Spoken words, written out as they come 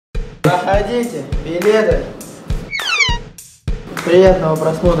Проходите, билеты. Приятного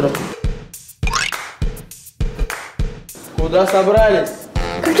просмотра. Куда собрались?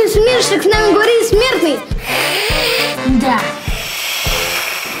 Как ты смеешь так с нами говорить, смертный? Да.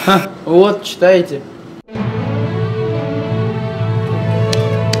 Ха, вот, читайте.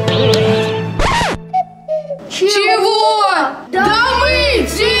 Чего? Да мы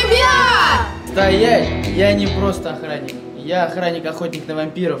тебя! Стоять! Я не просто охранник. Я охранник-охотник на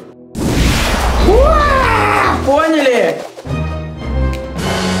вампиров. Поняли?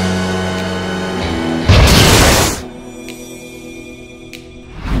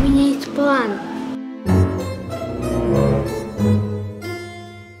 У меня есть план.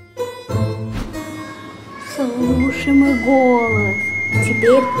 Слушай мой голос.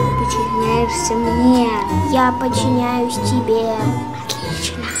 Теперь ты подчиняешься мне. Я подчиняюсь тебе.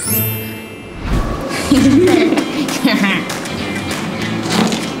 Отлично.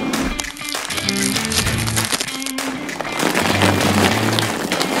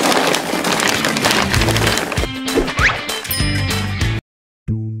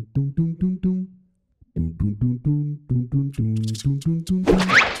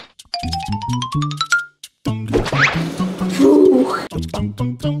 Фух.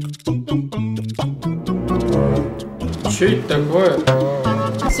 Что это такое?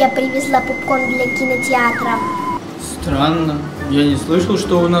 Я привезла попкорн для кинотеатра. Странно. Я не слышал,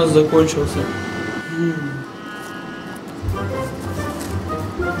 что у нас закончился.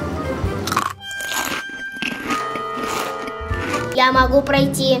 Я могу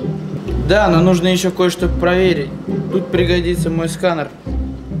пройти. Да, но нужно еще кое-что проверить. Тут пригодится мой сканер.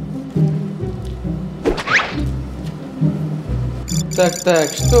 Так,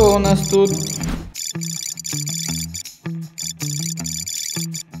 что у нас тут?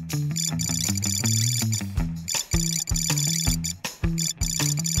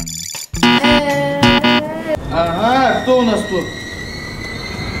 Ага, кто у нас тут?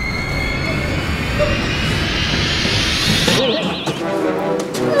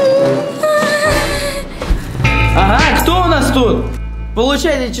 Ага, кто у нас тут?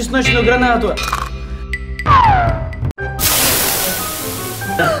 Получайте чесночную гранату.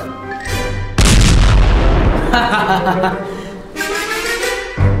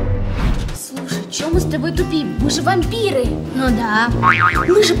 Слушай, чё мы с тобой тупим? Мы же вампиры. Ну да.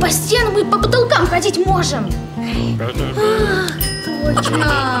 Мы же по стенам и по потолкам ходить можем.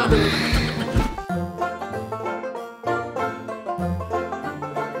 Точно.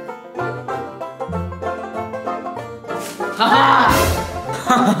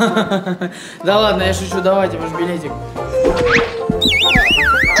 Да ладно, я шучу, давайте ваш билетик.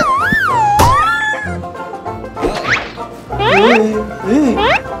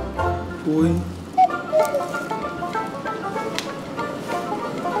 Ой.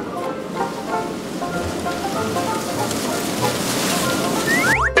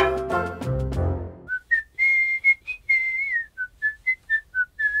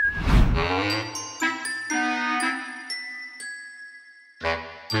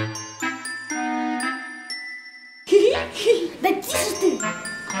 Да тише ты!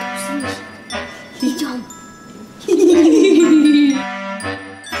 Идем.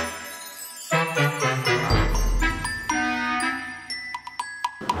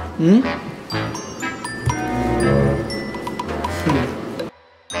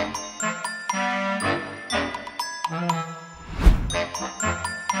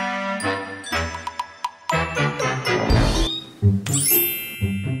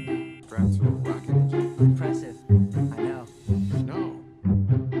 Impressive. I know.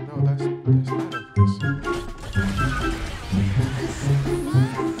 No, that's not impressive.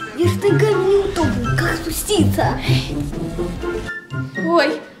 Лишь ты неудобно, как спуститься. Ой,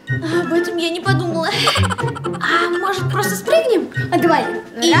 об этом я не подумала. А может просто спрыгнем? А давай.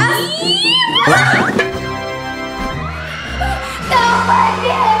 Раз.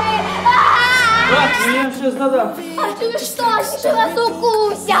 Меня сейчас надо. А ты что, сейчас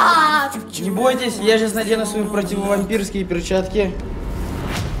укусят? Не бойтесь, я сейчас надену свои противовампирские перчатки.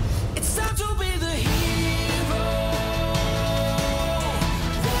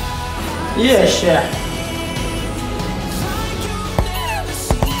 Еще.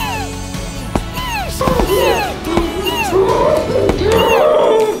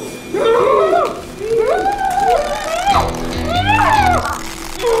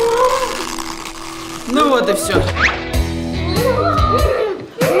 Ну вот и все.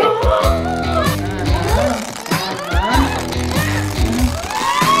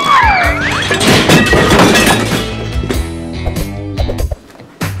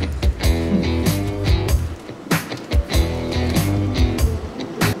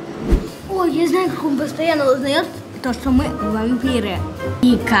 я знаю, как он постоянно узнает то, что мы вампиры.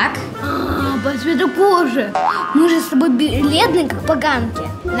 И как? По цвету кожи. Мы же с тобой бледные, как поганки.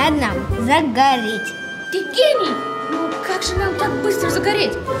 Надо нам загореть. Ты гений! Ну как же нам так быстро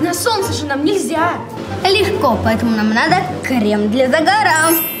загореть? На солнце же нам нельзя. Легко, поэтому нам надо крем для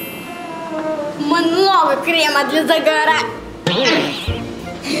загара. Много крема для загара.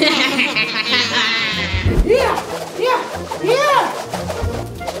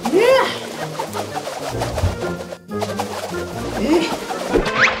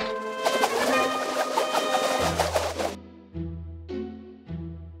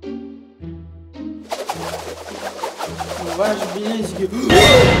 Ваш билетики.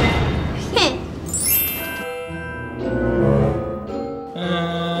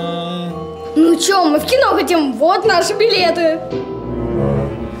 Ну чё, мы в кино хотим, вот наши билеты.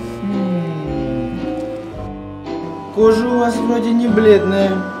 Кожа у вас вроде не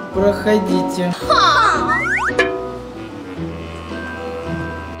бледная. Проходите.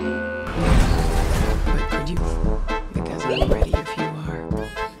 Could you? Because I'm ready if you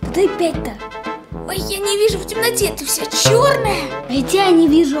are. Дай 5-то. Ой, я не вижу в темноте, ты вся черная. А я тебя не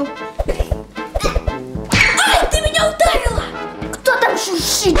вижу. Ай, ты меня ударила! Кто там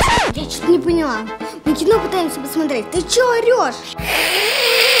шуршит? Я что-то не поняла. Мы кино пытаемся посмотреть. Ты чё орёшь?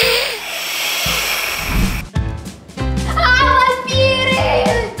 Вампиры!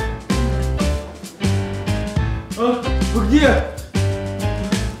 А, вы где?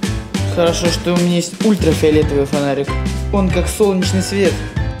 Хорошо, что у меня есть ультрафиолетовый фонарик. Он как солнечный свет.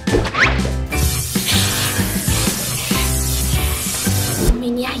 У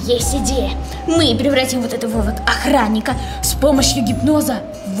меня есть идея. Мы превратим вот этого вот охранника с помощью гипноза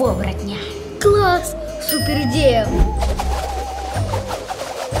в оборотня. Класс! Супер идея!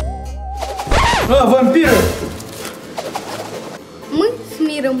 А, вампиры! Мы с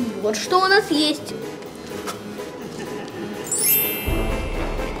миром. Вот что у нас есть.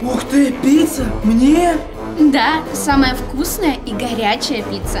 Ух ты, пицца! Мне? Да, самая вкусная и горячая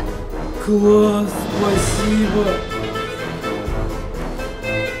пицца. Класс, спасибо!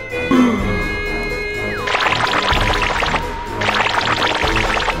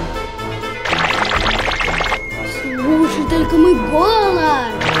 Слушай, только мы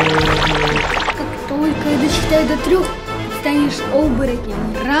голод. Как только я досчитаю до 3, ты станешь оборотнем.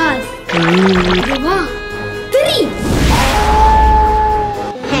 1, 2, 3.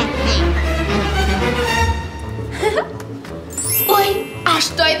 Ой, а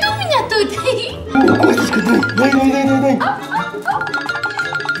что это у меня тут? Косточка, дай.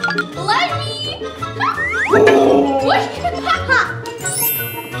 Лови! Ой!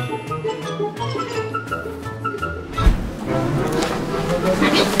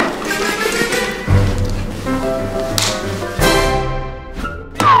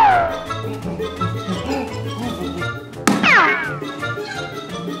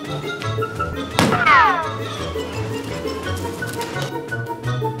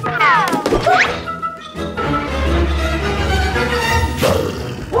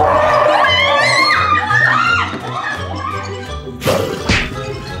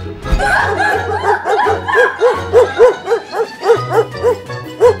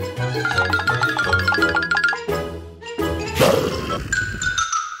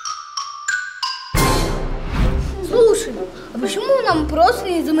 Слушай, а почему нам просто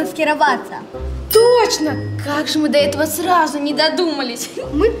не замаскироваться? Точно! Как же мы до этого сразу не додумались?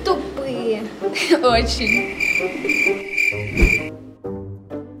 Мы тупые. Очень.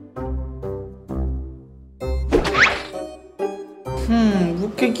 Вы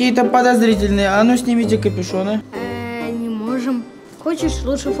какие-то подозрительные. А ну снимите капюшоны. Не можем. Хочешь,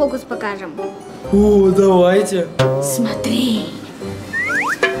 лучше фокус покажем? О, давайте. Смотри.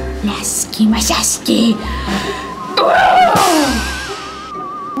 Ляски-масяски.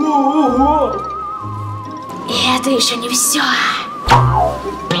 Ого! И это еще не все.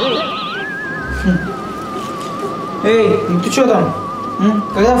 Эй, ну ты что там?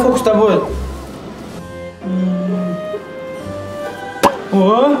 Когда фокус-то будет?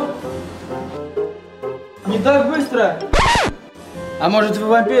 О! Не так быстро! А может вы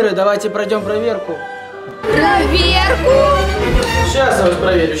вампиры? Давайте пройдем проверку. Проверку? Сейчас я вас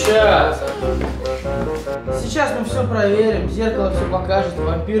проверю, сейчас. Сейчас мы все проверим, зеркало все покажет,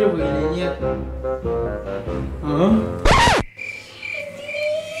 вампиры вы или нет.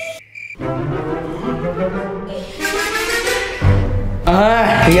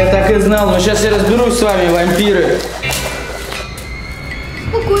 Ага, я так и знал, но сейчас я разберусь с вами, вампиры.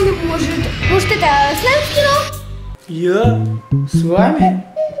 Спокойно, может это с нами в кино? Я? С вами?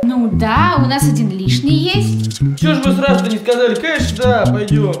 Ну да, у нас один лишний есть. Чё ж вы сразу-то не сказали? Конечно, да,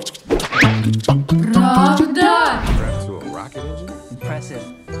 пойдем. Правда? Impressive.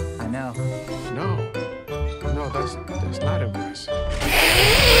 I know. No, that's not impressive.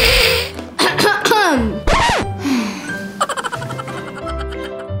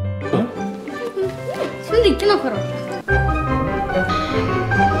 Смотри, кино хорошее.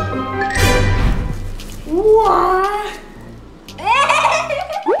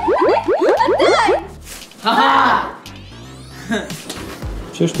 Ха-ха!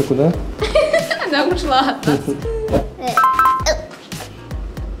 Че, что, куда? Она ушла от нас.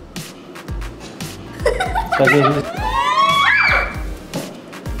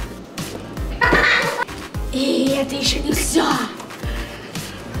 И это еще не все.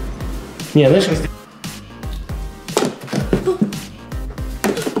 Не, знаешь,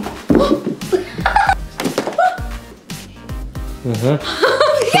 ага.